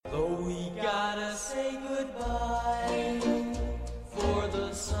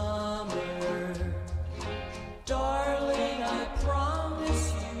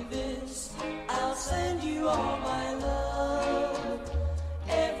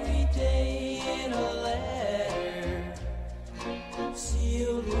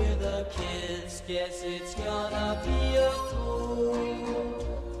guess it's gonna be a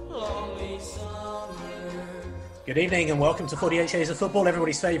cold, lonely summer. Good evening and welcome to 48 Shades of Football,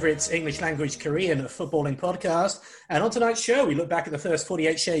 everybody's favourite English language Korean footballing podcast. And on tonight's show, we look back at the first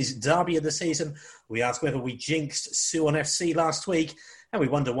 48 Shades derby of the season. We ask whether we jinxed Suwon FC last week, and we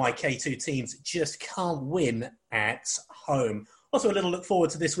wonder why K2 teams just can't win at home. Also, a little look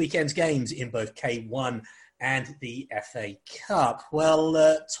forward to this weekend's games in both K1 and the FA Cup.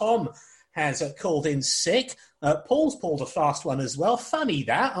 Well, Tom has called in sick. Paul's pulled a fast one as well. Funny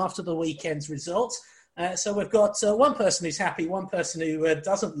that, after the weekend's results. So we've got one person who's happy, one person who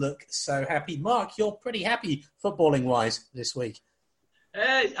doesn't look so happy. Mark, you're pretty happy footballing-wise this week.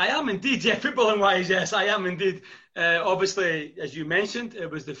 I am indeed, yeah, footballing-wise, yes, I am indeed. Obviously, as you mentioned, it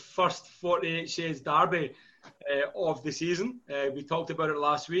was the first 48 Shades derby of the season. We talked about it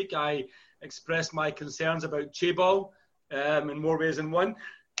last week. I expressed my concerns about Chaebol in more ways than one.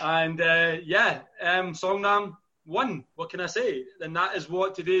 And Songnam won. What can I say? And that is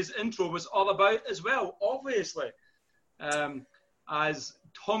what today's intro was all about as well, obviously. As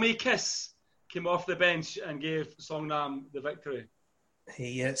Tommy Kiss came off the bench and gave Songnam the victory.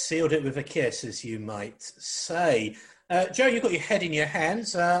 He sealed it with a kiss, as you might say. Joe, you've got your head in your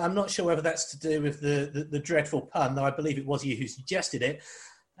hands. I'm not sure whether that's to do with the dreadful pun, though I believe it was you who suggested it,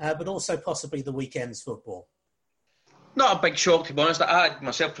 but also possibly the weekend's football. Not a big shock, to be honest. I had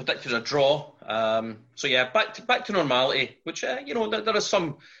myself predicted a draw. Back to normality, which, there is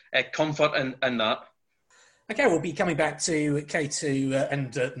some comfort in that. Okay, we'll be coming back to K2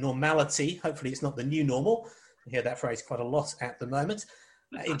 and normality. Hopefully it's not the new normal. I hear that phrase quite a lot at the moment.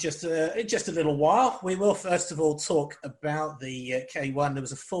 In just a little while, we will first of all talk about the K1. There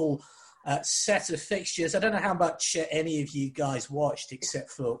was a full set of fixtures. I don't know how much any of you guys watched, except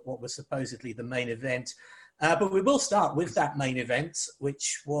for what was supposedly the main event. But we will start with that main event,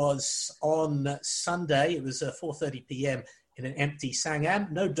 which was on Sunday. It was 4:30 p.m. in an empty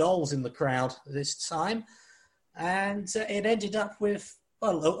Sangam. No dolls in the crowd this time. And it ended up with,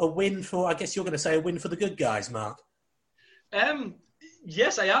 a win for, I guess you're going to say a win for the good guys, Mark.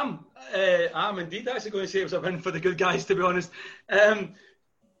 Yes, I am. I'm indeed actually going to say it was a win for the good guys, to be honest. Where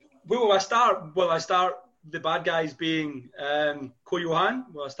will I start? Will I start the bad guys being Ko Johan?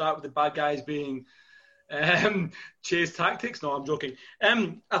 Will I start with the bad guys being Che's tactics? No, I'm joking.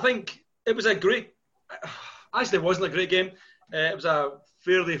 I think it was a great... Actually, it wasn't a great game. It was a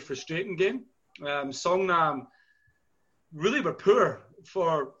fairly frustrating game. Songnam really were poor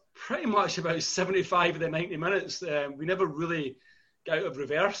for pretty much about 75 of the 90 minutes. We never really got out of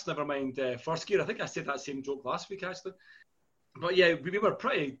reverse, never mind first gear. I think I said that same joke last week, actually. But yeah, we were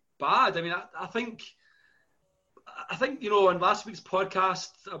pretty bad. I mean, I think, on last week's podcast,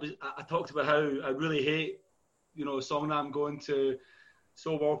 I talked about how I really hate, Songnam going to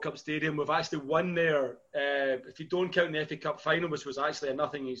Seoul World Cup Stadium. We've actually won there. If you don't count the FA Cup final, which was actually a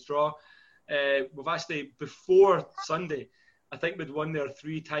nothing each draw, we've actually, before Sunday, I think we'd won there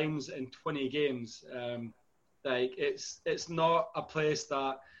 3 times in 20 games. It's not a place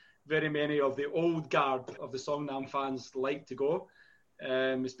that very many of the old guard of the Songnam fans like to go.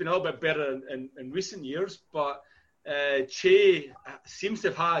 It's been a little bit better in recent years, but Che seems to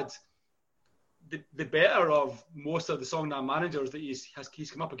have had the better of most of the Songnam managers that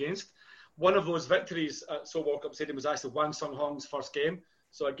he's come up against. One of those victories at Seoul World Cup Stadium was actually Wang Sung-hong's first game.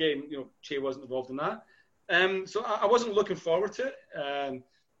 So again, Che wasn't involved in that. So I wasn't looking forward to it.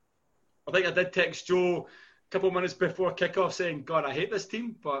 I think I did text Joe a couple of minutes before kickoff saying, God, I hate this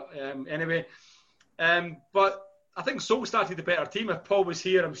team. But anyway, but I think Seoul started the better team. If Paul was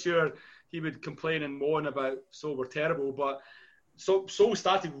here, I'm sure he would complain and moan about Seoul were terrible. But Seoul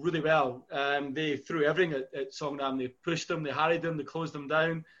started really well. They threw everything at Songnam. They pushed them, they harried them, they closed them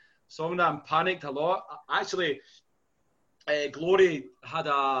down. Songnam panicked a lot. Actually, Glory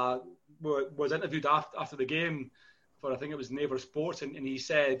was interviewed after the game for, I think it was Naver Sports, and he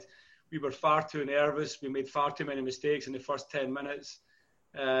said we were far too nervous. We made far too many mistakes in the first 10 minutes.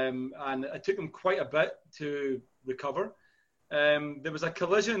 And it took them quite a bit to recover. There was a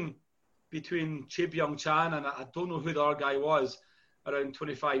collision between Che Byung-chan and I don't know who the other guy was, around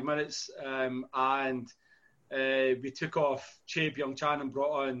 25 minutes. And we took off Che Byung-chan and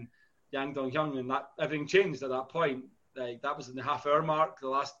brought on Yang Dong-hyun, and that everything changed at that point. That was in the half-hour mark. The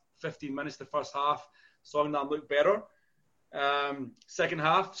last 15 minutes, the first half, Songnam looked better. Second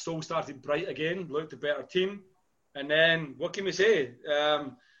half, Seoul started bright again, looked a better team. And then, what can we say?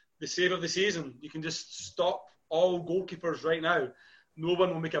 The save of the season. You can just stop all goalkeepers right now. No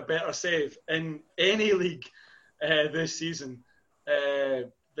one will make a better save in any league this season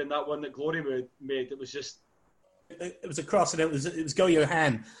than that one that Glory made. It was just... It was a cross, and it was Go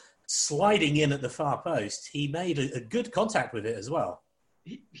Johan sliding in at the far post, he made a good contact with it as well.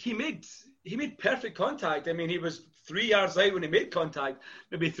 He made perfect contact. I mean, he was 3 yards out when he made contact,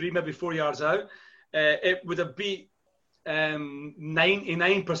 maybe 4 yards out. It would have beat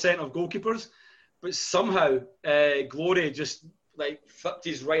 99% of goalkeepers, but somehow Glory just like flipped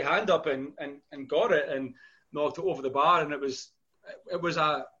his right hand up and got it and knocked it over the bar, and it was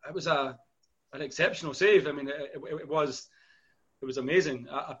an exceptional save. I mean, it was amazing.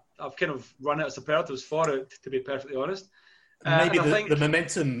 I've kind of run out of superlatives for it, to be perfectly honest. Maybe the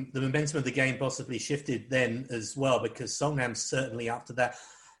momentum of the game possibly shifted then as well, because Songnam certainly after that,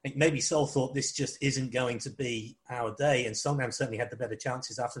 I think maybe Seoul thought this just isn't going to be our day, and Songnam certainly had the better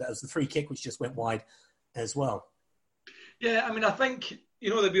chances after that. It was the free kick which just went wide as well. Yeah, I mean, I think,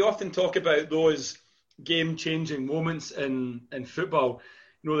 that we often talk about those game-changing moments in football.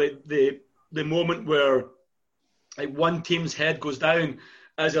 The moment where like one team's head goes down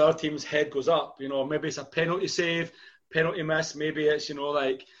as the other team's head goes up. Maybe it's a penalty save, penalty miss, maybe it's,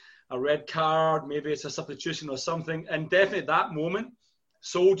 like a red card, maybe it's a substitution or something. And definitely that moment,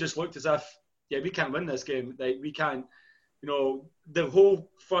 Seoul just looked as if, we can't win this game. Like, we can't, the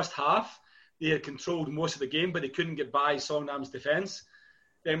whole first half, they had controlled most of the game, but they couldn't get by Songnam's defence.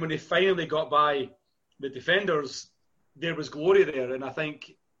 Then when they finally got by the defenders, there was glory there. And I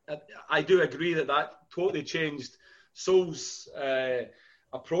think, I do agree that totally changed Seoul's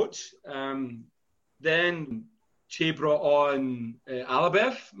approach. Then Che brought on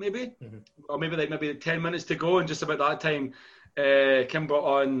Alabev, maybe, or maybe 10 minutes to go, and just about that time, Kim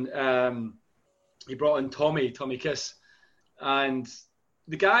brought on. He brought on Tommy Kiss, and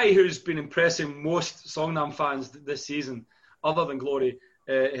the guy who's been impressing most Songnam fans this season, other than Glory,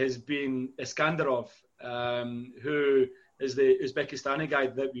 has been Iskandarov, who is the Uzbekistani guy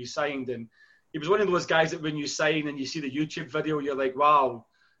that we signed, and he was one of those guys that when you sign and you see the YouTube video, you're like, wow.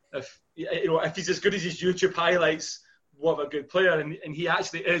 If he's as good as his YouTube highlights, what a good player. And he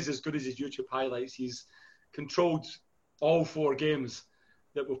actually is as good as his YouTube highlights. He's controlled all 4 games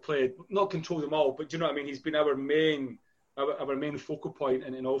that we've played. Not controlled them all, but do you know what I mean? He's been our main focal point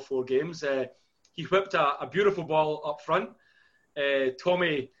in all 4 games. He whipped a beautiful ball up front.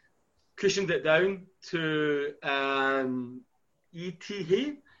 Tommy cushioned it down to ETH,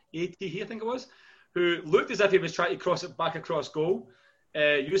 I think it was, who looked as if he was trying to cross it back across goal.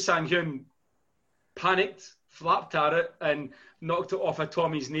 Yoo Sang-hyun panicked, flapped at it, and knocked it off of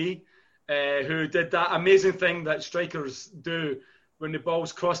Tommy's knee, who did that amazing thing that strikers do when the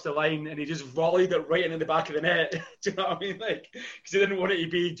ball's crossed the line, and he just volleyed it right into the back of the net. Do you know what I mean? Like, because he didn't want it to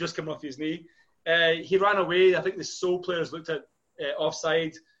be just coming off his knee. He ran away. I think the Seoul players looked at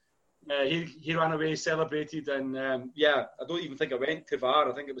offside. He ran away, celebrated, and I don't even think it went to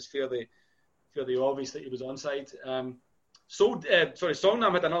VAR. I think it was fairly obvious that he was onside.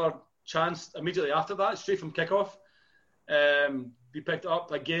 Songnam had another chance immediately after that, straight from kickoff. He picked it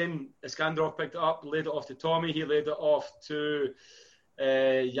up again. Iskandarov picked it up, laid it off to Tommy. He laid it off to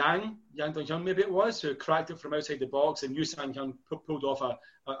Yang Dong-hyun, maybe it was, who cracked it from outside the box, and Yoo Sang-hyun pulled off a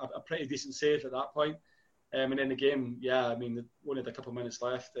pretty decent save at that point. And then the game, only had a couple of minutes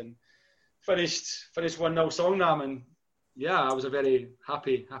left and finished 1-0 Songnam, and I was a very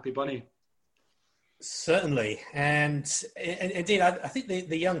happy bunny. Certainly, and indeed, I think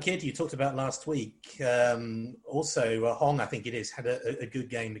the young kid you talked about last week, also Hong, I think it is, had a good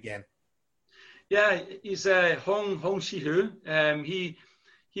game again. Yeah, he's Hong Shi-hu.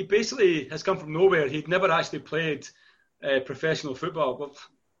 He basically has come from nowhere. He'd never actually played professional football, but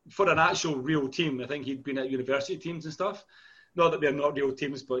for an actual real team. I think he'd been at university teams and stuff. Not that they're not real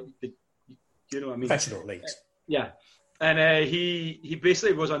teams, but you know what I mean. Professional leagues. Yeah. And he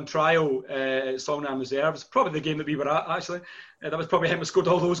basically was on trial at Songnam Reserves, probably the game that we were at, actually. That was probably him who scored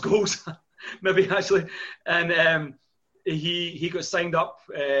all those goals, maybe, actually. And he got signed up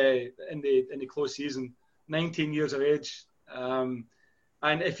in the close season, 19 years of age. And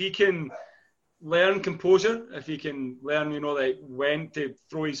if he can learn composure, if he can learn, when to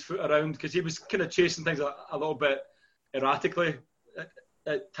throw his foot around, because he was kind of chasing things a little bit erratically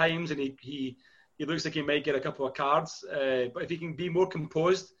at times, and he looks like he might get a couple of cards. But if he can be more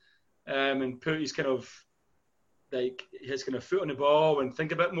composed and put his kind of foot on the ball and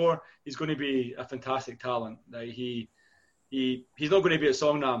think a bit more, he's going to be a fantastic talent. He's not going to be at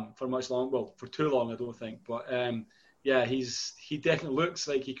Songnam for much long. Well, for too long, I don't think. But he definitely looks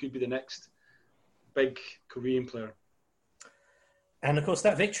like he could be the next big Korean player. And of course,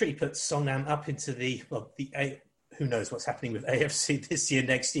 that victory puts Songnam up into who knows what's happening with AFC this year,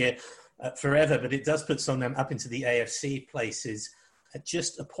 next year. Forever, but it does put Songnam up into the AFC places at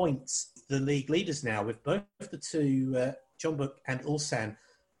just a point. The league leaders now, with both the two, Jeonbuk and Ulsan,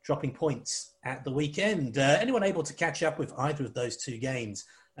 dropping points at the weekend. Anyone able to catch up with either of those two games?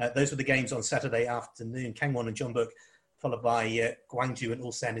 Those were the games on Saturday afternoon, Gangwon and Jeonbuk, followed by Gwangju and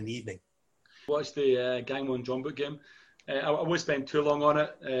Ulsan in the evening. Watched the Gangwon Jeonbuk game. I won't spend too long on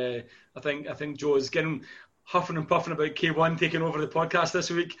it. I think Joe is getting huffing and puffing about K1 taking over the podcast this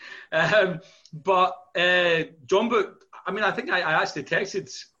week. But Jeonbuk, I mean, I think I actually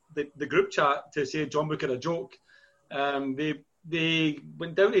texted the group chat to say Jeonbuk had a joke. They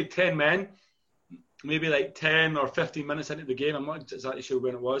went down to 10 men, maybe like 10 or 15 minutes into the game. I'm not exactly sure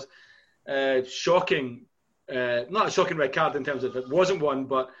when it was. Shocking, not a shocking red card in terms of it wasn't one,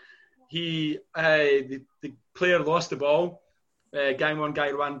 but the player lost the ball. Gangwon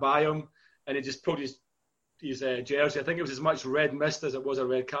guy ran by him, and he just pulled his jersey. I think it was as much red mist as it was a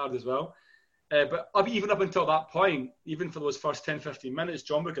red card as well. But even up until that point, even for those first 10-15 minutes,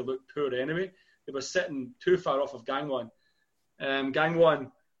 Jeonbuk had looked poor anyway. They were sitting too far off of Gangwon.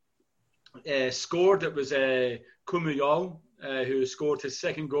 Gangwon scored. It was Koh Mu-yeol who scored his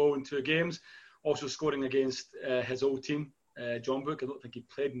second goal in 2 games, also scoring against his old team, Jeonbuk. I don't think he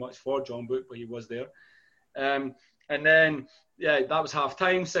played much for Jeonbuk, but he was there. And then, that was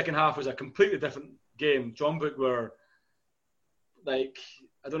half-time. Second half was a completely different game. Jeonbuk were, like,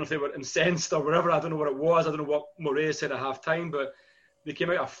 I don't know if they were incensed or whatever. I don't know what it was. I don't know what Moraes said at half-time, but they came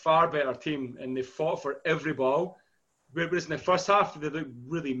out a far better team, and they fought for every ball. Whereas in the first half, they looked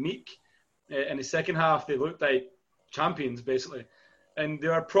really meek. In the second half, they looked like champions, basically. And they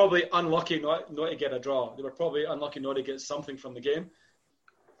were probably unlucky not to get a draw. They were probably unlucky not to get something from the game.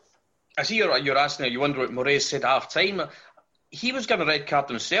 I see you're asking, you wonder what Moraes said at half-time. He was given a red card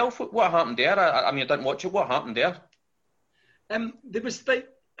himself. What happened there? I mean, I didn't watch it. What happened there? There was, like,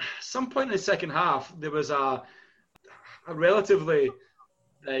 some point in the second half, there was a relatively,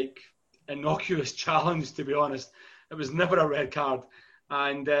 like, innocuous challenge, to be honest. It was never a red card.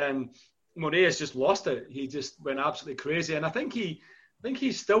 And Moraes just lost it. He just went absolutely crazy. And I think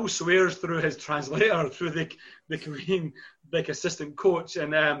he still swears through his translator, through the Korean, like, assistant coach.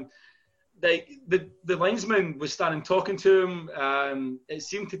 And the linesman was standing talking to him. It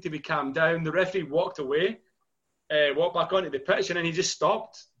seemed to be calmed down. The referee walked away, walked back onto the pitch, and then he just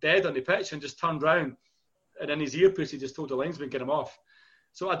stopped dead on the pitch and just turned round. And in his earpiece, he just told the linesman, get him off.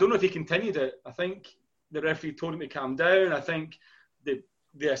 So I don't know if he continued it. I think the referee told him to calm down. I think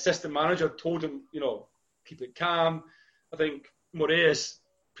the assistant manager told him, keep it calm. I think Moraes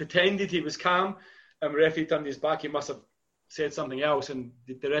pretended he was calm, and the referee turned his back. He must have said something else, and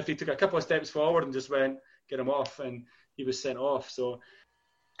the referee took a couple of steps forward and just went, get him off, and he was sent off. So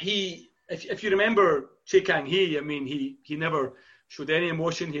if you remember Che Kang-hee, I mean, he never showed any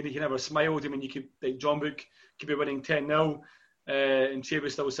emotion. He never smiled. I mean, Jeonbuk could be winning 10-0, and Che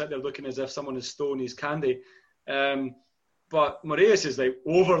was still sitting there looking as if someone has stolen his candy. But Moraes is, like,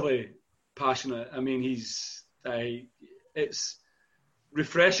 overly passionate. I mean, it's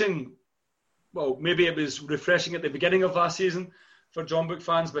refreshing. Well, maybe it was refreshing at the beginning of last season for Jeonbuk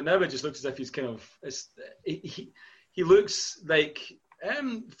fans, but now it just looks as if he's kind of... He looks like,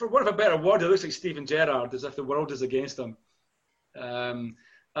 for want of a better word, he looks like Steven Gerrard, as if the world is against him.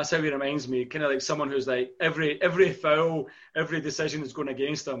 That's how he reminds me, kind of like someone who's like, every foul, every decision is going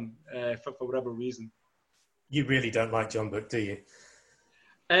against him for whatever reason. You really don't like Jeonbuk, do you?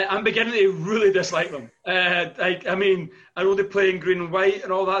 I'm beginning to really dislike them. I mean, I know they play in green and white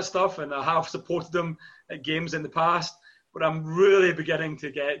and all that stuff, and I have supported them at games in the past, but I'm really beginning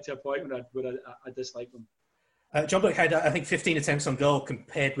to get to a point where I dislike them. Jeonbuk had, I think, 15 attempts on goal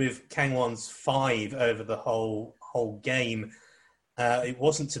compared with Gangwon's 5 over the whole game. It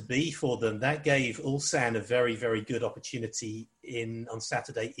wasn't to be for them. That gave Ulsan a very, very good opportunity on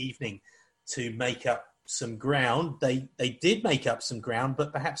Saturday evening to make up some ground. They did make up some ground,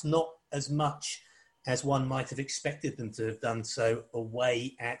 but perhaps not as much as one might have expected them to have done so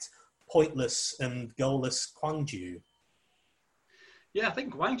away at pointless and goalless Gwangju. Yeah, I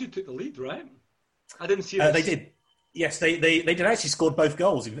think Gwangju took the lead, right? I didn't see this. They did. Yes, they did actually scored both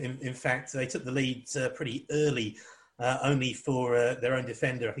goals. In fact, they took the lead pretty early, only for their own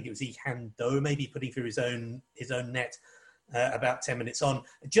defender. I think it was Lee Han-do, maybe putting through his own net about 10 minutes on.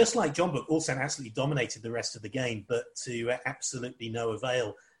 Just like Jeonbuk, Ulsan absolutely dominated the rest of the game, but to absolutely no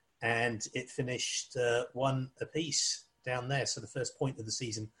avail. And it finished 1 apiece down there. So the first point of the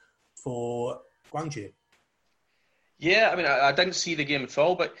season for Gwangju. Yeah, I mean, I didn't see the game at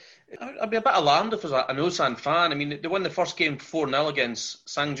all, but I'd be a bit alarmed if I was an Ulsan fan. I mean, they won the first game 4-0 against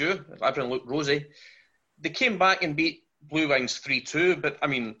Sangju. Everyone looked rosy. They came back and beat Blue Wings 3-2, but I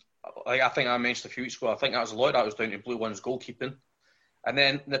mean, I think I mentioned a few weeks ago, I think a lot of that was down to Blue Wings goalkeeping. And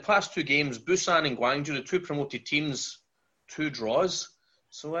then in the past 2 games, Busan and Gwangju, the 2 promoted teams, 2 draws.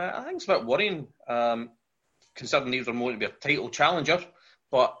 So I think it's a bit worrying, considering these were more to be a title challenger.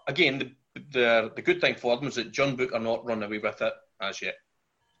 But again, the good thing for them is that John Book are not running away with it as yet.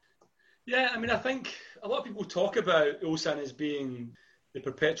 Yeah, I mean, I think a lot of people talk about Ulsan as being the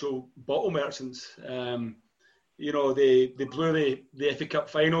perpetual bottle merchants. You know, they blew the FA Cup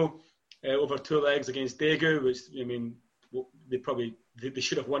final over 2 legs against Daegu, which, I mean, they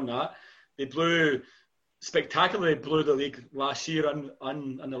should have won that. They spectacularly blew the league last year on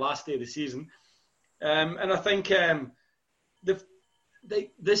the last day of the season. And I think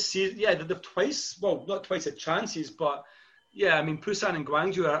this season, they've twice, well, not twice had chances, but yeah, I mean, Busan and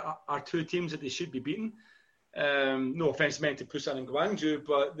Gwangju are 2 teams that they should be beating. No offence meant to Busan and Gwangju,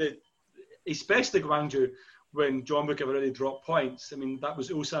 but especially Gwangju, when John Book have already dropped points. I mean, that was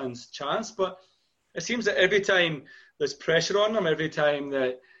Ulsan's chance, but it seems that every time there's pressure on them, every time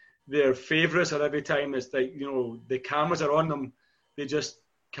that they're favourites, or every time it's like, you know, the cameras are on them, they just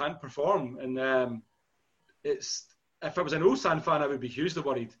can't perform. And if I was an Ulsan fan, I would be hugely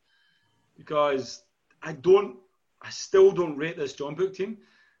worried, because I still don't rate this John Book team.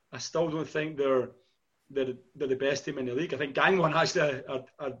 I still don't think they're the best team in the league. I think Gangwon actually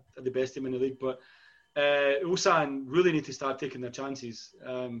are the best team in the league, but Ulsan really need to start taking their chances,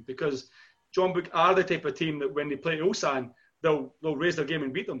 because John Book are the type of team that when they play Ulsan, they'll raise their game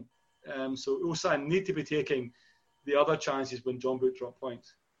and beat them. So Ulsan need to be taking the other chances when John Book drop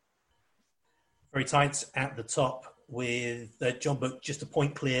points. Very tight at the top, with John Book just a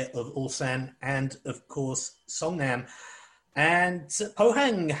point clear of Ulsan and, of course, Songnam. And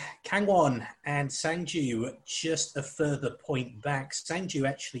Pohang, Gangwon and Sangju just a further point back. Sangju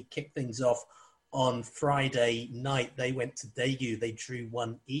actually kicked things off on Friday night. They went to Daegu. They drew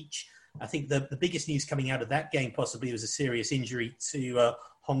 1 each. I think the biggest news coming out of that game possibly was a serious injury to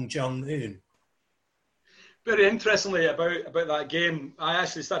Hong Jong-un. Very interestingly about that game, I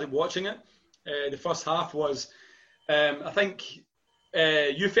actually started watching it. The first half was, I think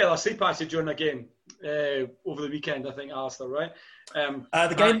you fell asleep actually during the game over the weekend, I think, Alistair, right?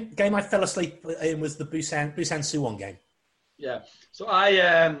 The game I fell asleep in was the Busan Suwon game. Yeah. So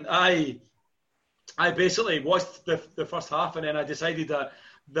I basically watched the first half, and then I decided that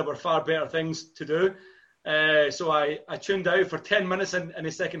there were far better things to do. So I tuned out for 10 minutes in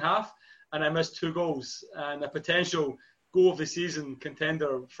the second half, and I missed 2 goals, and a potential goal of the season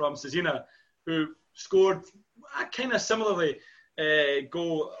contender from Cezina, who scored a kind of similarly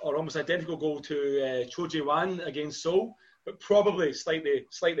goal, or almost identical goal to Cho Jae-wan against Seoul, but probably slightly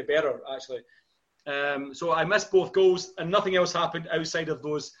better actually. So I missed both goals, and nothing else happened outside of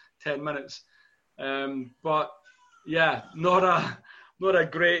those 10 minutes. But yeah, not a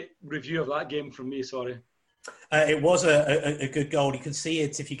great review of that game from me, sorry. It was a good goal. You can see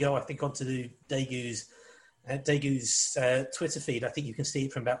it if you go, I think, onto Daegu's Twitter feed. I think you can see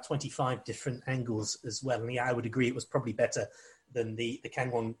it from about 25 different angles as well. And yeah, I would agree it was probably better than the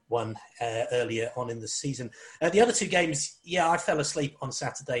Gangwon one earlier on in the season. The other 2 games, yeah, I fell asleep on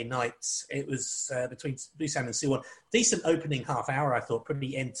Saturday night. It was between Busan and Suwon. Decent opening half hour, I thought,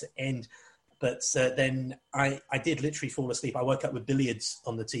 pretty end to end. But then I did literally fall asleep. I woke up with billiards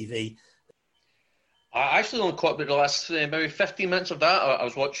on the TV. I actually only caught the last maybe 15 minutes of that. I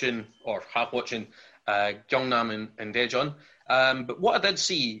was watching, or half watching, Gyeongnam and Daejeon. But what I did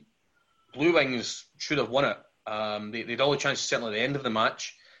see, Blue Wings should have won it. They had all the chances, certainly at the end of the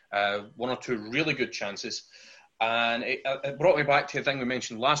match. 1 or 2 really good chances. And it brought me back to the thing we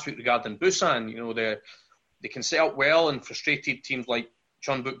mentioned last week regarding Busan. You know, they can set up well and frustrated teams like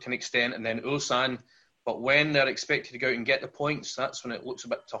John Book to an extent, and then Ulsan. But when they're expected to go out and get the points, that's when it looks a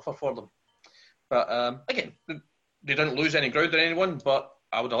bit tougher for them. But again, they didn't lose any ground on anyone, but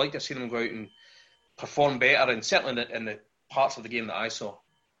I would have liked to see them go out and perform better, and certainly in the parts of the game that I saw.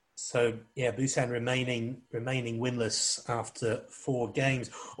 So, yeah, Busan remaining winless after 4 games.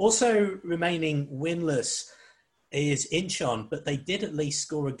 Also remaining winless is Incheon, but they did at least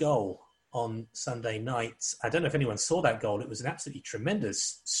score a goal on Sunday night. I don't know if anyone saw that goal. It was an absolutely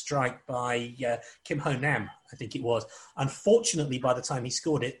tremendous strike by Kim Ho-nam, I think it was. Unfortunately, by the time he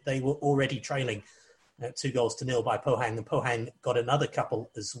scored it, they were already trailing 2-0 by Pohang, and Pohang got another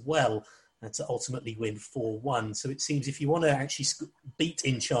couple as well to ultimately win 4-1. So it seems if you want to actually beat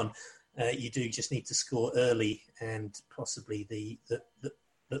Incheon, you do just need to score early, and possibly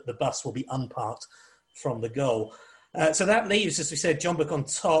the bus will be unparked from the goal. So that leaves, as we said, John Book on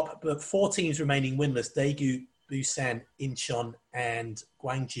top, but 4 teams remaining winless: Daegu, Busan, Incheon, and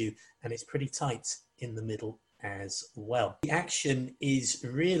Gwangju, and it's pretty tight in the middle as well. The action is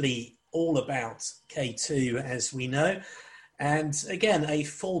really all about K2, as we know, and again, a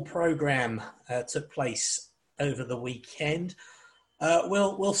full program took place over the weekend.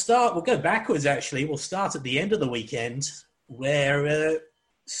 We'll start. We'll go backwards. Actually, we'll start at the end of the weekend, where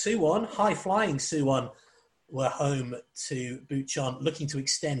Suwon, high-flying Suwon, were home to Bucheon, looking to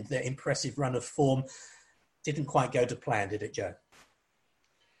extend their impressive run of form. Didn't quite go to plan, did it, Joe?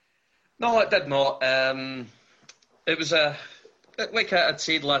 No, it did not. It was like I had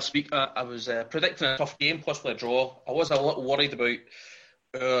said last week. I was predicting a tough game, possibly a draw. I was a little worried about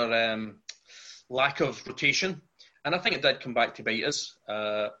our lack of rotation, and I think it did come back to bite us.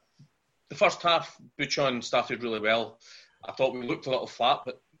 The first half, Bucheon started really well. I thought we looked a little flat,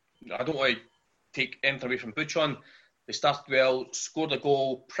 but I don't want to take anything away from Bucheon. They started well, scored a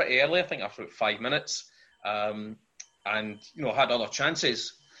goal pretty early, I think after about 5 minutes, and had other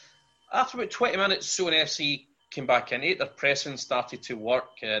chances. After about 20 minutes, Suwon FC came back in it. Their pressing started to work.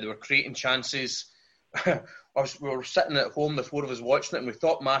 They were creating chances. We were sitting at home, the four of us watching it, and we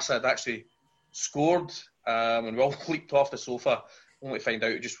thought Massa had actually scored. And we all leaped off the sofa, only to find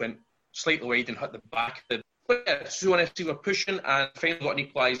out it just went slightly wide and hit the back. But yeah, Suwon FC were pushing and finally got an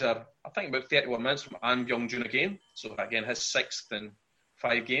equaliser, I think about 31 minutes from An Byung-jun again. So again, his 6th in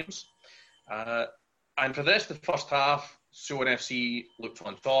 5 games. And for the rest of the first half, Suwon FC looked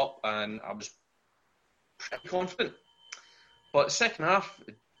on top and I was pretty confident. But the second half,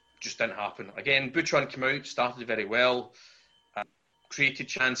 it just didn't happen. Again, Bucheon came out, started very well, created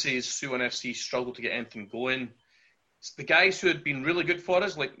chances. Suwon FC struggled to get anything going. The guys who had been really good for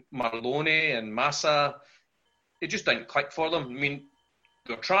us, like Marlone and Massa, it just didn't click for them. I mean,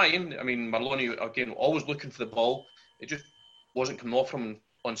 they were trying. I mean, Marlone, again, always looking for the ball. It just wasn't coming off from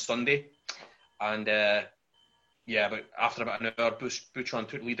on Sunday. And, but after about an hour, Bucheon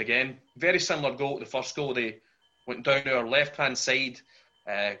took lead again. Very similar goal to the first goal. They went down to our left-hand side.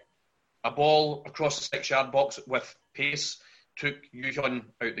 A ball across the 6-yard box with pace took Yuhyun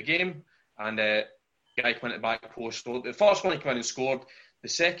out the game. And the guy went at the back post. So the first one he came in and scored. The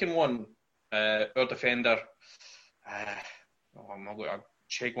second one, our defender,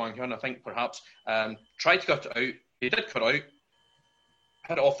 Che Guang-hyun, I think, perhaps, tried to cut it out. He did cut out, hit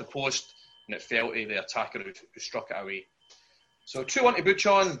it off the post, and it fell to the attacker who struck it away. So 2-1 to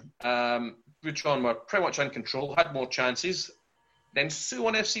Bucheon. Bucheon were pretty much in control, had more chances. Then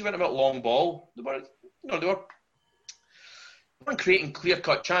Suwon FC went a bit long ball. They weren't creating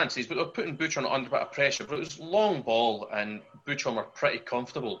clear-cut chances, but they were putting Bucheon under a bit of pressure. But it was long ball, and Bucheon were pretty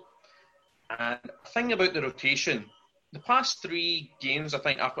comfortable. And the thing about the rotation, the past 3 games, I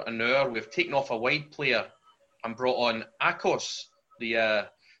think, after an hour, we've taken off a wide player and brought on Akos, the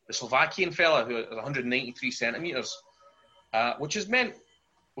Slovakian fella who is 193 centimetres, which has meant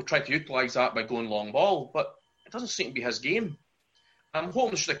we'll try to utilise that by going long ball, but it doesn't seem to be his game. I'm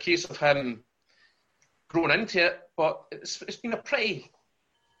hoping it's just a case of him growing into it, but it's been a pretty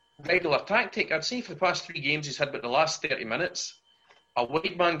regular tactic. I'd say for the past 3 games he's had about the last 30 minutes. A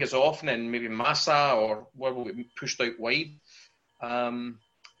wide man goes off and then maybe Massa or where will be pushed out wide. And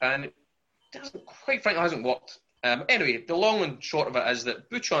it doesn't, quite frankly, hasn't worked. Anyway, the long and short of it is that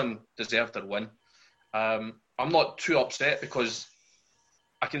Bucheon deserved their win. I'm not too upset because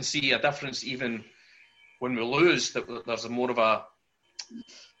I can see a difference even when we lose, that there's more of a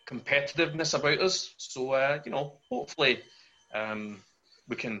competitiveness about us. So, hopefully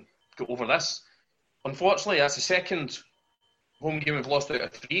we can get over this. Unfortunately, that's the second home game we've lost out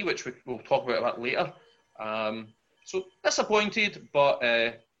of 3, which we'll talk about a bit later. So disappointed, but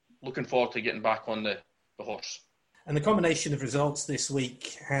looking forward to getting back on the horse. And the combination of results this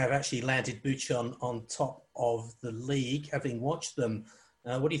week have actually landed Bucheon on top of the league. Having watched them,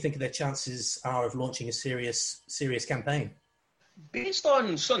 what do you think of their chances are of launching a serious campaign? Based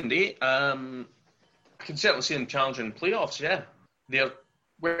on Sunday, I can certainly see them challenging playoffs, yeah. They're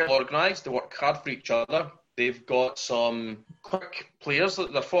well organised, they work hard for each other. They've got some quick players,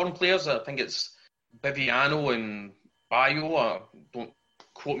 they're foreign players. I think it's Viviano and Bayo. Don't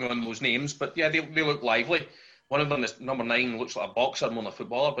quote me on those names, but yeah, they look lively. One of them is number 9, looks like a boxer more than a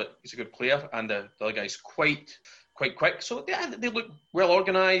footballer, but he's a good player, and the other guy's quite quick. So yeah, they look well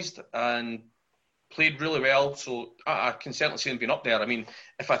organised and played really well. So I can certainly see them being up there. I mean,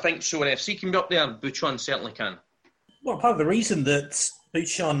 if I think Suwon FC can be up there, Bucheon certainly can. Well, part of the reason that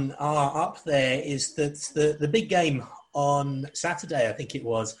Bucheon are up there is that the big game on Saturday, I think it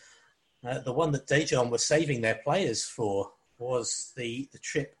was, the one that Daejeon was saving their players for, was the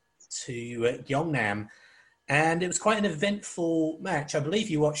trip to Gyeongnam. And it was quite an eventful match. I believe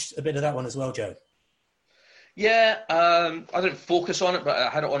you watched a bit of that one as well, Joe. Yeah, I didn't focus on it, but I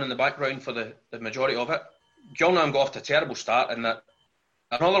had it on in the background for the majority of it. Gyeongnam got off to a terrible start, and that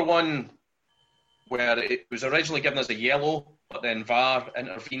another one where it was originally given as a yellow, but then VAR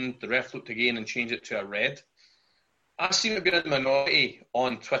intervened, the ref looked again and changed it to a red. I seem to be in the minority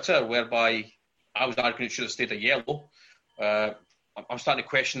on Twitter, whereby I was arguing it should have stayed a yellow. I'm starting to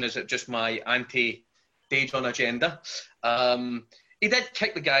question, is it just my anti-Dejan agenda? He did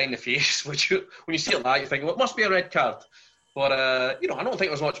kick the guy in the face, which when you see it like that, you think, well, it must be a red card. But, I don't think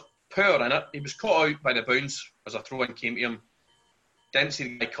there was much power in it. He was caught out by the bounce as a throw-in came to him. Didn't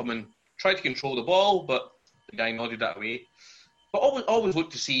see the guy coming. Tried to control the ball, but the guy nodded that away. But always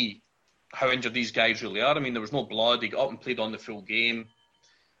look to see how injured these guys really are. I mean, there was no blood. He got up and played on the full game.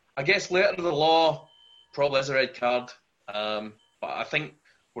 I guess letter of the law probably is a red card. But I think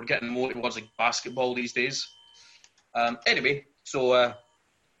we're getting more towards like basketball these days. Anyway, so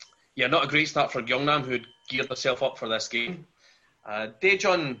not a great start for Gyeongnam, who had geared herself up for this game.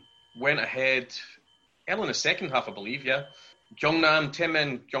 Daejeon went ahead early in the second half, I believe, yeah. Gyeongnam, Tim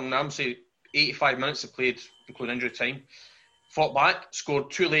and Gyeongnam, say 85 minutes they played, including injury time. Fought back, scored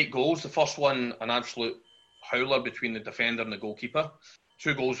 2 late goals. The first one, an absolute howler between the defender and the goalkeeper.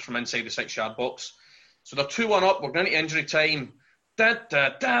 2 goals from inside the 6-yard box. So they're 2-1 up. We're going to injury time.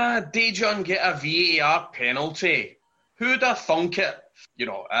 Daejeon get a VAR penalty. Who'd have thunk it?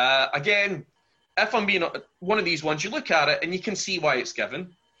 Again, if I'm being one of these ones, you look at it and you can see why it's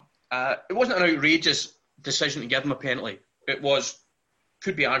given. It wasn't an outrageous decision to give him a penalty. It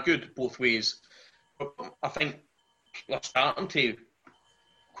could be argued both ways. But I think people are starting to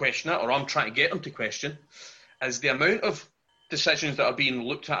question it, or I'm trying to get them to question, is the amount of decisions that are being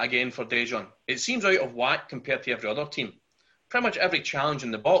looked at again for Daejeon. It seems out of whack compared to every other team. Pretty much every challenge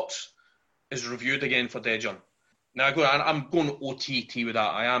in the box is reviewed again for Daejeon. Now, I'm going OTT with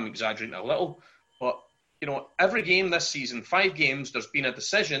that. I am exaggerating a little. But, every game this season, 5 games, there's been a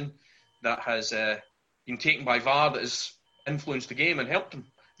decision that has been taken by VAR that has influenced the game and helped them.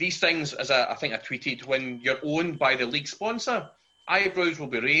 These things, as I think I tweeted, when you're owned by the league sponsor, eyebrows will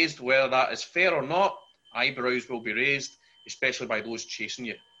be raised. Whether that is fair or not, eyebrows will be raised, especially by those chasing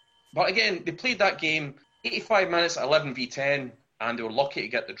you. But again, they played that game 85 minutes at 11v10, and they were lucky to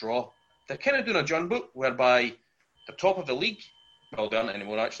get the draw. They're kind of doing a John book, whereby the top of the league, well, they aren't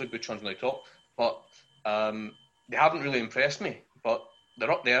anymore actually, Bucheon's now top, but they haven't really impressed me. But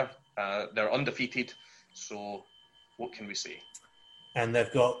they're up there, they're undefeated, so what can we say? And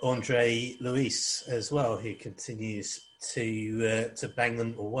they've got Andre Luis as well, who continues to bang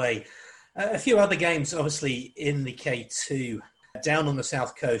them away. A few other games, obviously, in the K2. Down on the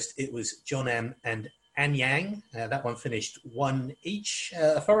south coast, it was Jeonnam and Anyang. That one finished 1 each.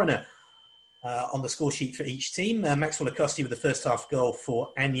 A foreigner on the score sheet for each team. Maxwell Acosti with the first half goal for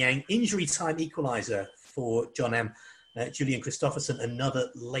Anyang. Injury time equaliser for Jeonnam. Julian Christopherson,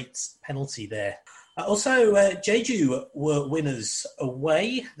 another late penalty there. Also, Jeju were winners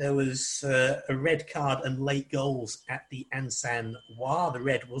away. There was a red card and late goals at the Ansan Hwa. The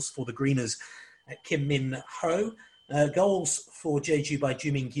red was for the Greeners at Kim Min Ho. Goals for Jeju by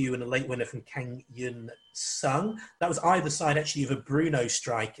Ju Min-gyu and a late winner from Kang Yun Sung. That was either side actually of a Bruno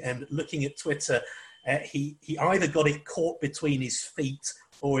strike. And looking at Twitter, he either got it caught between his feet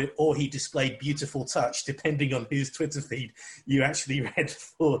or he displayed beautiful touch, depending on whose Twitter feed you actually read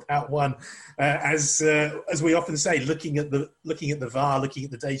for that one. As we often say, looking at the VAR, looking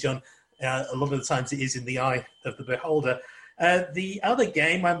at the Daejeon, a lot of the times it is in the eye of the beholder. The other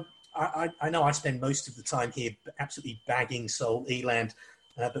game, I know I spend most of the time here absolutely bagging Seoul Eland,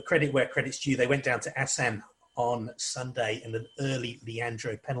 but credit where credit's due. They went down to Asan on Sunday, and an early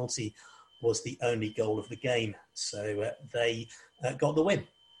Leandro penalty was the only goal of the game. So they got the win.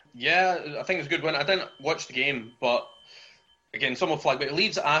 Yeah, I think it was a good win. I didn't watch the game, but again, someone flagged, but it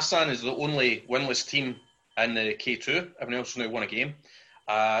leaves Asan as the only winless team in the K2. Everyone else has now won a game.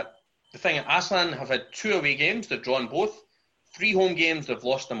 The thing, Asan have had 2 away games. They've drawn both. 3 home games, they've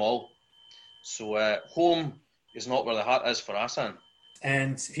lost them all. So home is not where the heart is for Asan.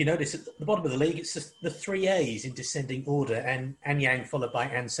 And if you notice, at the bottom of the league, it's just the 3 A's in descending order, and Anyang followed by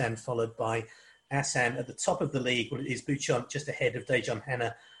Ansan, followed by Asan. At the top of the league is Bucheon, just ahead of Daejeon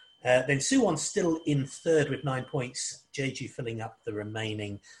Hana. Then Suwon still in third with 9 points. Jeju filling up the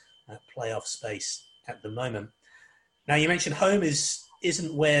remaining playoff space at the moment. Now, you mentioned home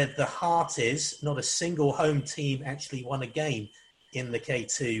isn't where the heart is. Not a single home team actually won a game in the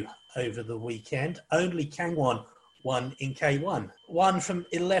K2 over the weekend. Only Kangwon won in K1. 1 from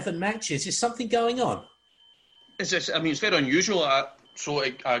 11 matches. Is something going on? It's very unusual. So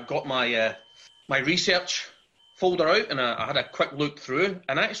I got my research folder out and I had a quick look through.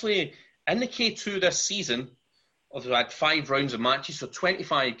 And actually, in the K2 this season, although I had 5 rounds of matches, so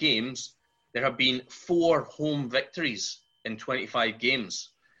 25 games, there have been 4 home victories in 25 games.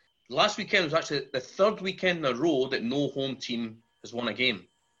 Last weekend was actually the 3rd weekend in a row that no home team has won a game.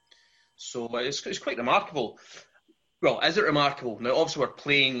 So it's quite remarkable. Well, is it remarkable? Now, obviously, we're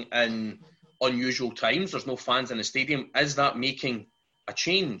playing in unusual times. There's no fans in the stadium. Is that making a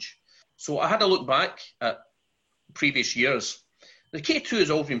change? So I had a look back at previous years. The K2 has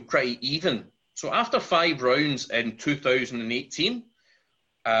always been pretty even. So after 5 rounds in 2018,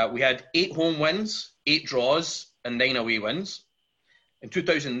 we had 8 home wins, 8 draws, and 9 away wins. In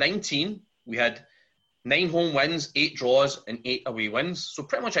 2019, we had 9 home wins, 8 draws, and 8 away wins. So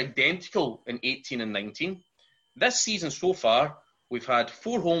pretty much identical in 18 and 19. This season so far, we've had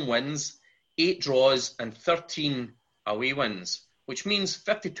 4 home wins, 8 draws, and 13 away wins, which means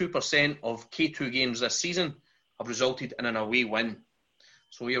 52% of K2 games this season have resulted in an away win.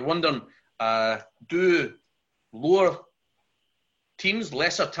 So you're wondering, do lower teams,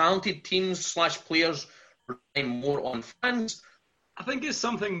 lesser talented teams / players rely more on fans? I think it's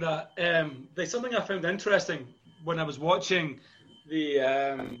something that there's something I found interesting when I was watching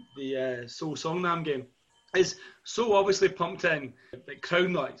the Seoul Songnam game. Is so obviously pumped in like crowd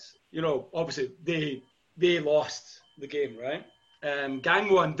noise. You know, obviously they lost the game, right?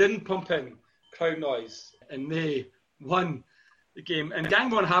 Gangwon didn't pump in crowd noise and they won the game. And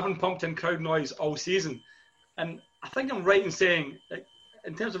Gangwon haven't pumped in crowd noise all season. And I think I'm right in saying, like,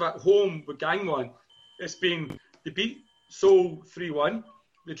 in terms of at home with Gangwon, it's been they beat Seoul 3-1.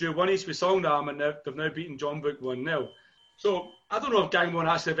 They drew 1-1 with Songnam, and they've now beaten Jeonbuk 1-0. So I don't know if Gangwon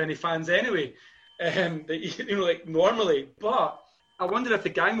actually have any fans anyway. Like normally, but I wonder if the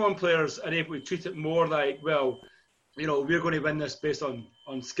Gangwon players are able to treat it more like, well, you know, we're going to win this based on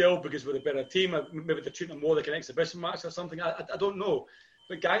skill because we're a better team. Maybe they're treating it more like an exhibition match or something. I don't know.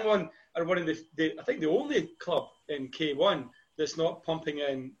 But Gangwon are one of I think the only club in K1 that's not pumping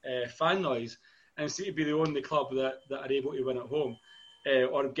in fan noise, and seem to be the only club that are able to win at home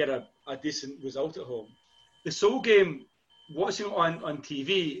or get a decent result at home. The Seoul game, watching it on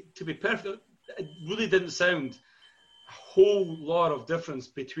TV, to be perfect, it really didn't sound a whole lot of difference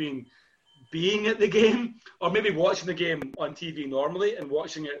between being at the game or maybe watching the game on TV normally and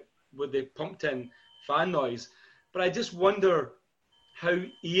watching it with the pumped in fan noise. But I just wonder how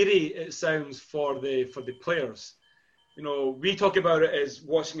eerie it sounds for the players. You know, we talk about it as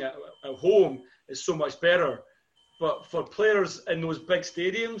watching it at home is so much better. But for players in those big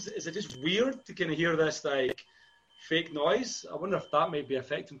stadiums, is it just weird to kind of hear this like fake noise? I wonder if that may be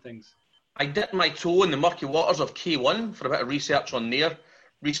affecting things. I dipped my toe in the murky waters of K1 for a bit of research on their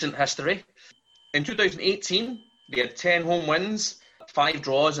recent history. In 2018, they had 10 home wins, 5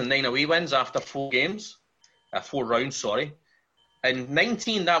 draws and 9 away wins after 4 rounds. In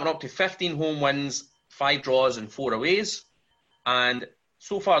 19, that went up to 15 home wins, 5 draws and 4 aways. And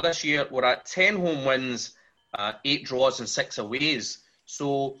so far this year, we're at 10 home wins, 8 draws and 6 aways.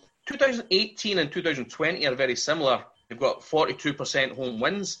 So 2018 and 2020 are very similar. They've got 42% home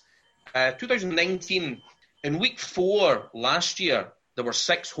wins. 2019, in week 4 last year, there were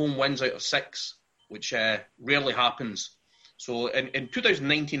 6 home wins out of 6, which rarely happens. So in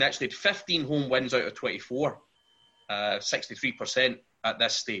 2019, actually had 15 home wins out of 24, 63% at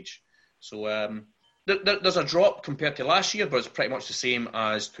this stage. So there's a drop compared to last year, but it's pretty much the same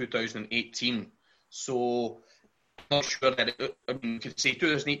as 2018. So I'm not sure that you could say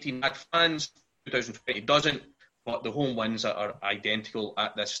 2018 had fans, 2020 doesn't, but the home wins are identical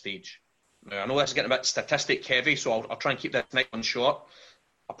at this stage. Now, I know this is getting a bit statistic heavy, so I'll try and keep this next one short.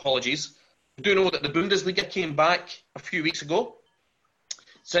 Apologies. I do know that the Bundesliga came back a few weeks ago.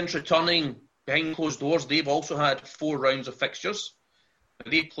 Since returning behind closed doors, they've also had 4 rounds of fixtures.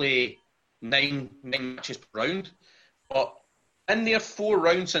 They play 9 matches per round. But in their 4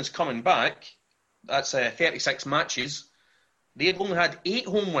 rounds since coming back, that's 36 matches, they've only had 8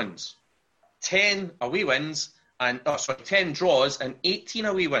 home wins, 10 away wins, 10 draws and 18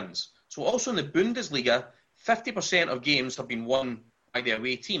 away wins. So also in the Bundesliga, 50% of games have been won by the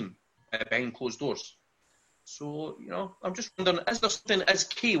away team behind closed doors. So, you know, I'm just wondering, is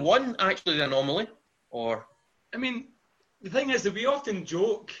K1 actually the anomaly? Or, I mean, the thing is that we often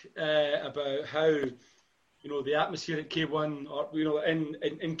joke about how, you know, the atmosphere at K1 or, you know,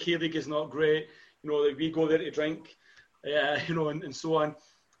 in K-League is not great. You know, like we go there to drink, you know, and so on.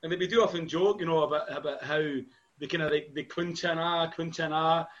 And we do often joke, you know, about how they kind of like the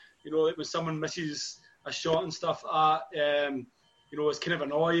Kunchana, you know, like when someone misses a shot and stuff you know, it's kind of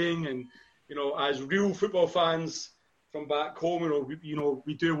annoying. And, you know, as real football fans from back home, you know,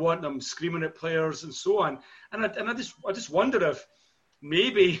 we do want them screaming at players and so on. And I just wonder if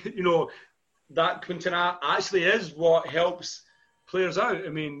maybe, you know, that Kunchana actually is what helps players out. I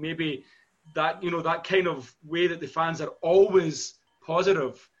mean, maybe that, you know, that kind of way that the fans are always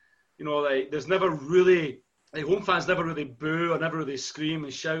positive, you know, like there's never really, like home fans never really boo or never really scream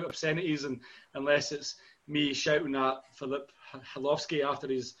and shout obscenities unless it's me shouting at Filip Halowski after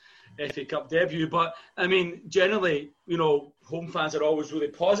his FA Cup debut. But, I mean, generally, home fans are always really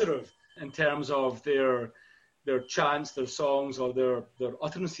positive in terms of their chants, their songs, or their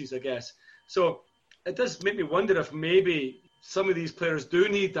utterances, I guess. So it does make me wonder if maybe some of these players do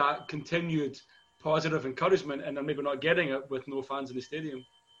need that continued positive encouragement and they're maybe not getting it with no fans in the stadium.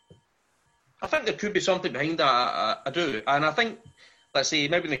 I think there could be something behind that. I do. And I think, let's say,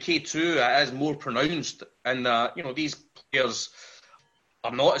 maybe in the K2 it is more pronounced in that, these players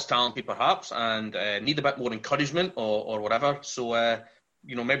are not as talented perhaps and need a bit more encouragement or whatever. So,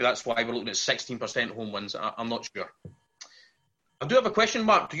 maybe that's why we're looking at 16% home wins. I'm not sure. I do have a question,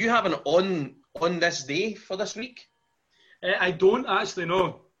 Mark. Do you have an on this day for this week? I don't actually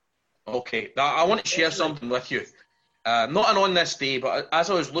know. Okay. I want to share something with you. Not an on this day, but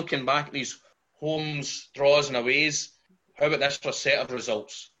as I was looking back at these homes, draws and aways, how about this for a set of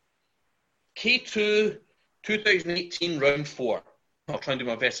results? K2 2018 round 4. I'll try and do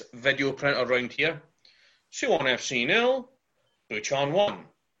my best video printer round here. Suwon FC 0, Bucheon 1.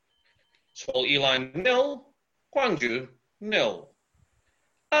 Seoul Elan 0, Gwangju 0.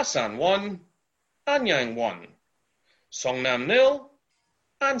 Asan 1, Anyang 1. Songnam 0,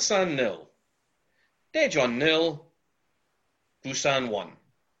 Ansan 0. Daejeon 0, Busan 1.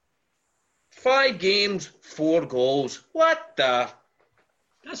 5 games, 4 goals. What the?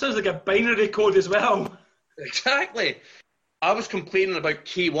 That sounds like a binary code as well. Exactly. I was complaining about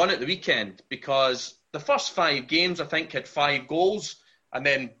K1 at the weekend because the first 5 games, I think, had 5 goals, and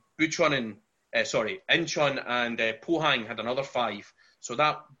then Incheon and Pohang had another 5. So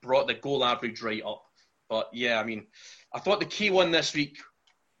that brought the goal average right up. But yeah, I mean, I thought the K1 this week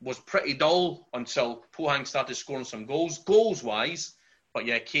was pretty dull until Pohang started scoring some goals-wise. But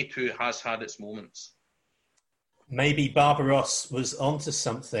yeah, K2 has had its moments. Maybe Barbaros was onto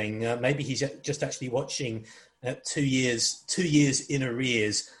something. Maybe he's just actually watching 2 years in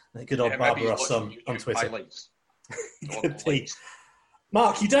arrears. Good old Barbaros on Twitter. Could be.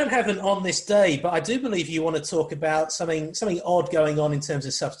 Mark, you don't have an on this day, but I do believe you want to talk about something odd going on in terms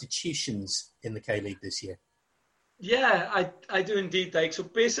of substitutions in the K-League this year. Yeah, I do indeed, Dyke. So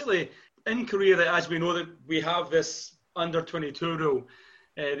basically, in Korea, as we know that we have this under-22 rule,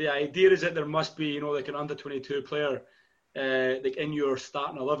 the idea is that there must be, like an under-22 player like in your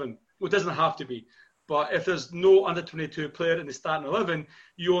starting 11. Well, it doesn't have to be. But if there's no under-22 player in the starting 11,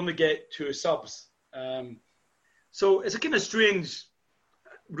 you only get 2 subs. So it's a kind of strange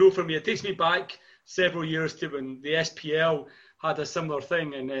rule for me. It takes me back several years to when the SPL had a similar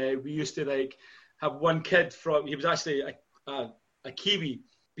thing, and we used to have one kid he was actually a Kiwi.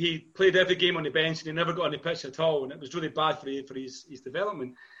 He played every game on the bench and he never got on the pitch at all, and it was really bad for his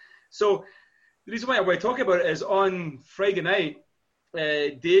development. So the reason why I want to talk about it is on Friday night,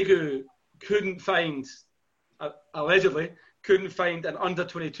 Daegu allegedly couldn't find an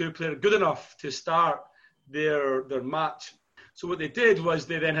under-22 player good enough to start their match. So what they did was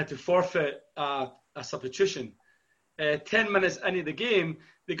they then had to forfeit a substitution. 10 minutes into the game,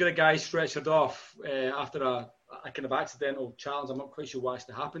 they got a guy stretchered off after a kind of accidental challenge. I'm not quite sure what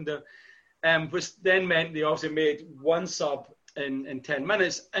actually happened there. Which then meant they obviously made 1 sub in 10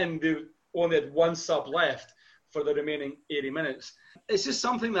 minutes, and they only had 1 sub left for the remaining 80 minutes. It's just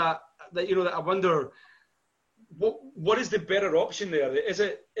something that I wonder, what is the better option there? Is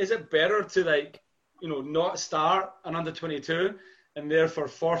it better to not start an under-22 and therefore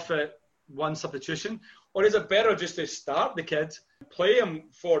forfeit 1 substitution? Or is it better just to start the kid, play him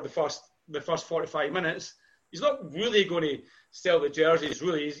for the first 45 minutes? He's not really going to sell the jerseys,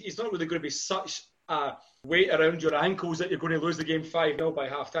 really. He's not really going to be such a weight around your ankles that you're going to lose the game 5-0 by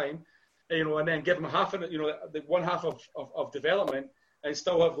half-time. And then give him the one half of development and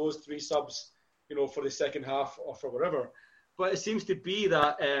still have those 3 subs, for the second half or for whatever. But it seems to be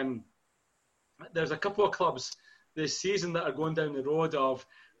that there's a couple of clubs this season that are going down the road of,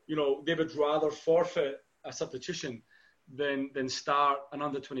 they would rather forfeit a substitution than start an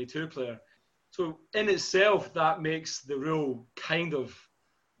under-22 player. So in itself, that makes the rule kind of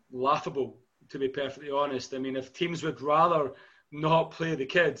laughable, to be perfectly honest. I mean, if teams would rather not play the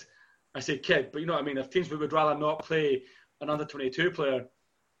kid, I say kid, but you know what I mean, if teams would rather not play an under-22 player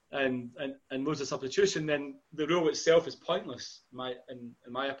and lose a substitution, then the rule itself is pointless, in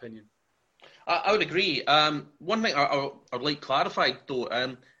my opinion. I would agree. One thing I would like clarified, though,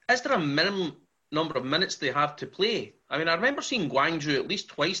 is there a minimum number of minutes they have to play? I mean, I remember seeing Gwangju at least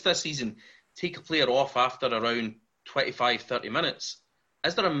twice this season take a player off after around 25, 30 minutes.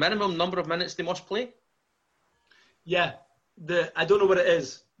 Is there a minimum number of minutes they must play? Yeah. I don't know what it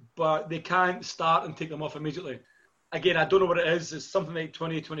is, but they can't start and take them off immediately. Again, I don't know what it is. It's something like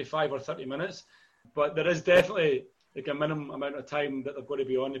 20, 25 or 30 minutes. But there is definitely like a minimum amount of time that they've got to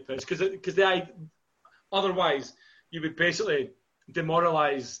be on the pitch because otherwise you would basically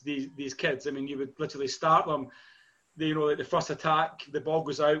demoralise these kids. I mean, you would literally start them. Like the first attack, the ball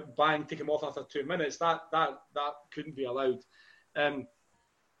goes out, bang, take them off after 2 minutes. That couldn't be allowed.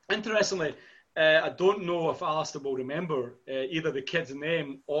 Interestingly, I don't know if Alistair will remember either the kid's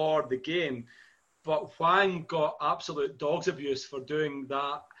name or the game, but Hwang got absolute dog's abuse for doing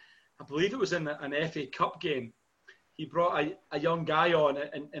that. I believe it was in an FA Cup game. He brought a young guy on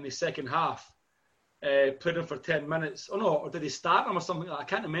in the second half, played him for 10 minutes. Oh no, or did he start him or something? I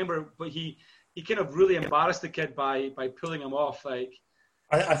can't remember, but he kind of really embarrassed the kid by pulling him off. Like,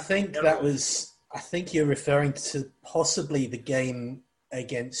 I think I think you're referring to possibly the game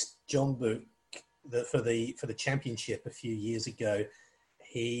against Jeonbuk for the championship a few years ago.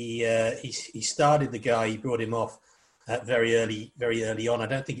 He started the guy. He brought him off very early on. I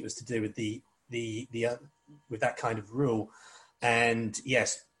don't think it was to do with the with that kind of rule. And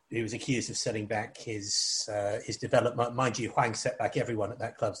yes, he was accused of setting back his development. Mind you, Hwang set back everyone at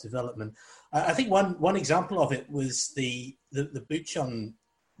that club's development. I think one example of it was the Bucheon,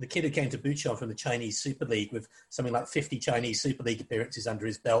 the kid who came to Bucheon from the Chinese Super League with something like 50 Chinese Super League appearances under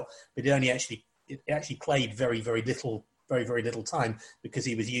his belt, but he actually played very little time because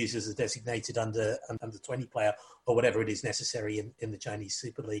he was used as a designated under 20 player or whatever it is necessary in the Chinese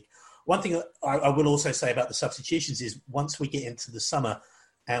Super League. One thing I will also say about the substitutions is once we get into the summer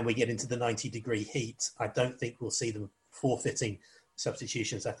and we get into the 90-degree heat, I don't think we'll see them forfeiting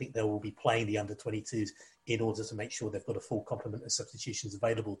substitutions. I think they will be playing the under-22s in order to make sure they've got a full complement of substitutions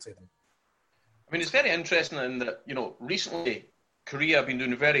available to them. I mean, it's very interesting in that, recently Korea have been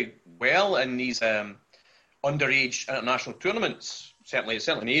doing very well in these underage international tournaments. Certainly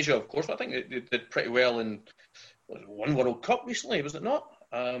in Asia, of course, but I think they did pretty well in one World Cup recently, was it not?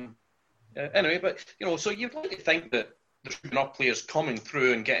 Anyway, but, so you'd like to think that there's enough players coming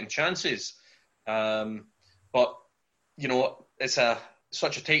through and getting chances. But, it's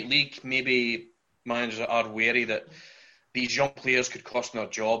such a tight league. Maybe managers are wary that these young players could cost them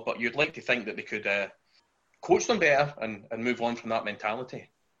their job, but you'd like to think that they could coach them better and move on from that mentality.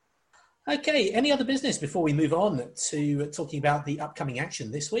 Okay, any other business before we move on to talking about the upcoming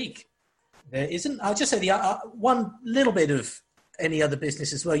action this week? There isn't. I'll just say the one little bit of any other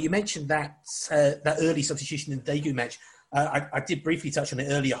business as well. You mentioned that early substitution in the Daegu match. I did briefly touch on it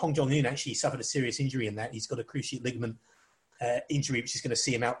earlier. Hong Jong-un actually suffered a serious injury in that. He's got a cruciate ligament injury, which is going to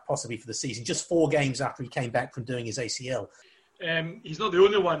see him out possibly for the season, just 4 games after he came back from doing his ACL. He's not the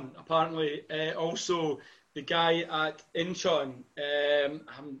only one, apparently. Also, the guy at Incheon,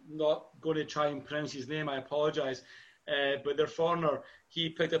 I'm not going to try and pronounce his name, I apologise, but their foreigner, he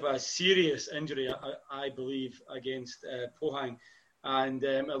picked up a serious injury, I believe, against Pohang, and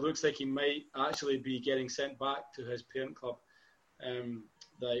it looks like he might actually be getting sent back to his parent club,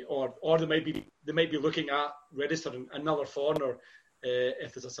 or they might be looking at registering another foreigner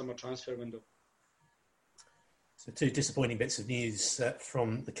if there's a summer transfer window. So 2 disappointing bits of news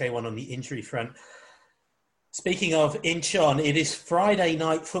from the K1 on the injury front. Speaking of Incheon, it is Friday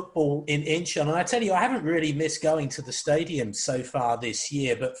night football in Incheon. And I tell you, I haven't really missed going to the stadium so far this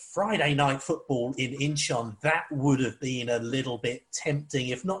year, but Friday night football in Incheon, that would have been a little bit tempting,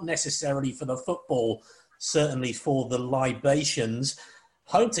 if not necessarily for the football, certainly for the libations.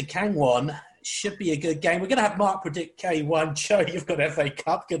 Home to Gangwon, should be a good game. We're going to have Mark predict K1. Joe, you've got FA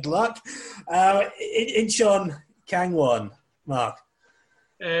Cup. Good luck. Incheon, Gangwon. Mark.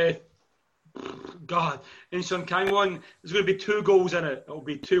 God, Incheon Gangwon, there's going to be 2 goals in it. It'll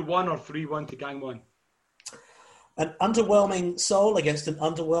be 2-1 or 3-1 to Gangwon. An underwhelming Seoul against an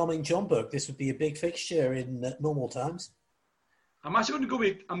underwhelming Jeonbuk. This would be a big fixture in normal times. I'm actually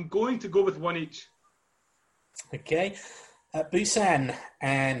going to go with 1 each. Okay. Busan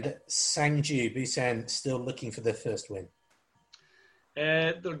and Sangju. Busan still looking for their first win.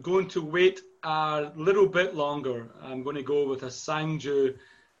 They're going to wait a little bit longer. I'm going to go with a Sangju.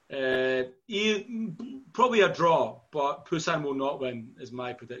 Probably a draw, but Busan will not win, is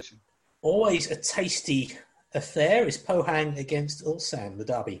my prediction. Always a tasty affair is Pohang against Ulsan, the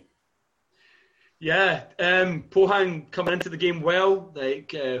derby. Yeah, Pohang coming into the game well,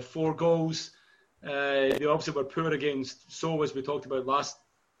 4 goals. They obviously were poor against Seoul, as we talked about last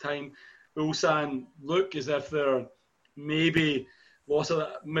time. Ulsan look as if they're maybe lost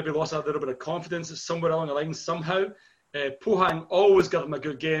a little bit of confidence somewhere along the line somehow. Pohang always give them a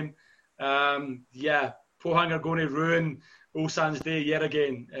good game. Pohang are going to ruin Ulsan's day yet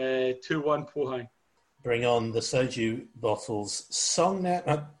again. 2-1 Pohang. Bring on the soju bottles.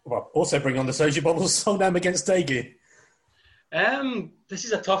 Also bring on the soju bottles. Songnam against Daegu. This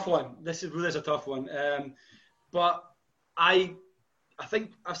is a tough one. This is really a tough one. But I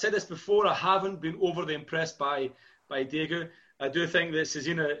think I've said this before. I haven't been overly impressed by Daegu. I do think that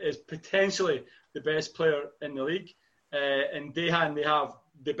Cesena is potentially the best player in the league. In Daehan, they have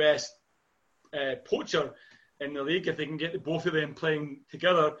the best poacher in the league. If they can get the both of them playing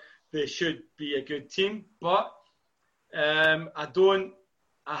together, they should be a good team. But I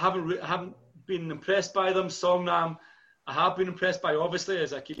haven't been impressed by them. Songnam, I have been impressed by, obviously,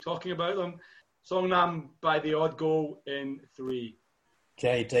 as I keep talking about them. Songnam by the odd goal in 3.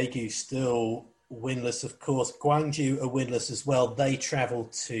 Okay, Daegu still winless, of course. Gwangju are winless as well. They travel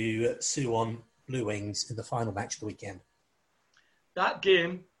to Suwon Blue Wings in the final match of the weekend. That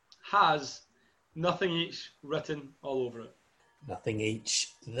game has nothing each written all over it. Nothing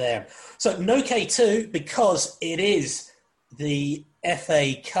each there. So no K2 because it is the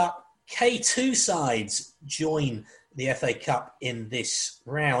FA Cup. K2 sides join the FA Cup in this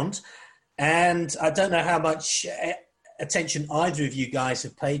round. And I don't know how much attention either of you guys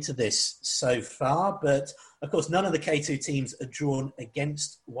have paid to this so far, but of course none of the K2 teams are drawn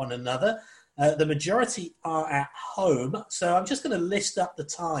against one another. The majority are at home, so I'm just going to list up the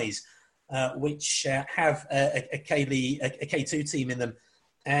ties which have a K2 team in them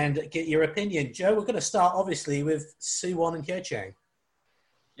and get your opinion. Joe, we're going to start obviously with Suwon and Kyochang.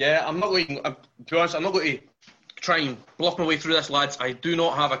 Yeah, to be honest, I'm not going to try and bluff my way through this, lads. I do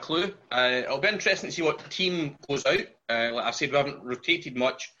not have a clue. It'll be interesting to see what team goes out. Like I said, we haven't rotated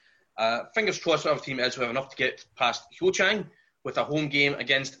much. Fingers crossed whatever team it is, we have enough to get past Kyochang with a home game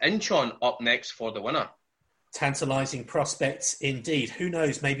against Incheon up next for the winner. Tantalising prospects indeed. Who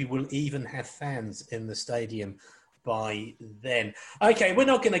knows, maybe we'll even have fans in the stadium by then. Okay, we're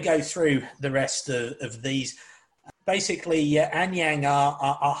not going to go through the rest of these. Basically, Anyang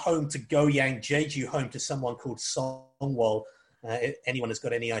are home to Goyang, Jeju home to someone called Songwol. If anyone has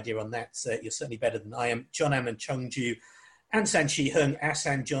got any idea on that, you're certainly better than I am. Jeonnam and Cheongju, Ansan Shihung,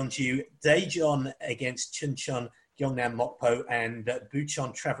 Asan Jeonju, Daejeon against Chuncheon, Gyeongnam Mokpo, and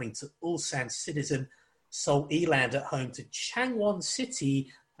Bucheon travelling to Ulsan Citizen. Seoul Eland at home to Changwon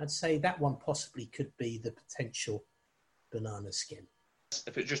City. I'd say that one possibly could be the potential banana skin.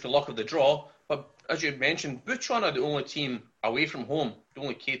 If it's just the luck of the draw, but as you mentioned, Bucheon are the only team away from home, the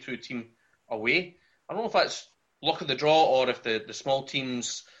only K2 team away. I don't know if that's luck of the draw or if the small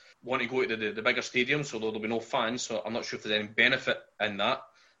teams want to go to the bigger stadiums, so there'll be no fans, so I'm not sure if there's any benefit in that.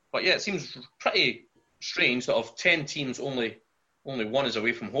 But yeah, it seems pretty strange that of 10 teams, only one is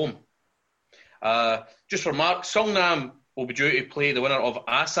away from home. Just for Mark, Songnam will be due to play the winner of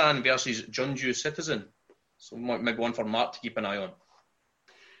Asan versus Jeonju Citizen. So maybe one for Mark to keep an eye on.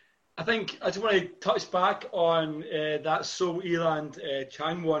 I think I just want to touch back on that Seoul Eland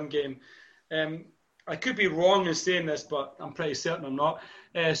Changwon game. I could be wrong in saying this, but I'm pretty certain I'm not.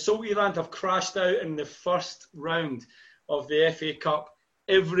 Seoul Eland have crashed out in the first round of the FA Cup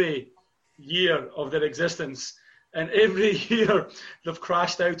every year of their existence. And every year they've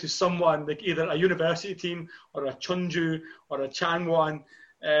crashed out to someone, like either a university team or a Chunju or a Changwon.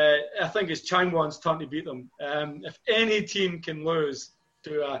 I think it's Changwon's turn to beat them. If any team can lose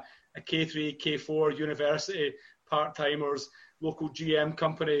to a K3, K4 university, part-timers, local GM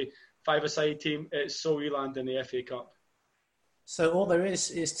company, five-a-side team, it's Seoul Eland in the FA Cup. So all there is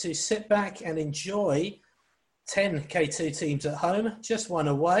to sit back and enjoy 10 K2 teams at home, just one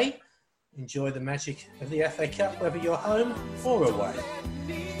away. Enjoy the magic of the FA Cup, whether you're home or away.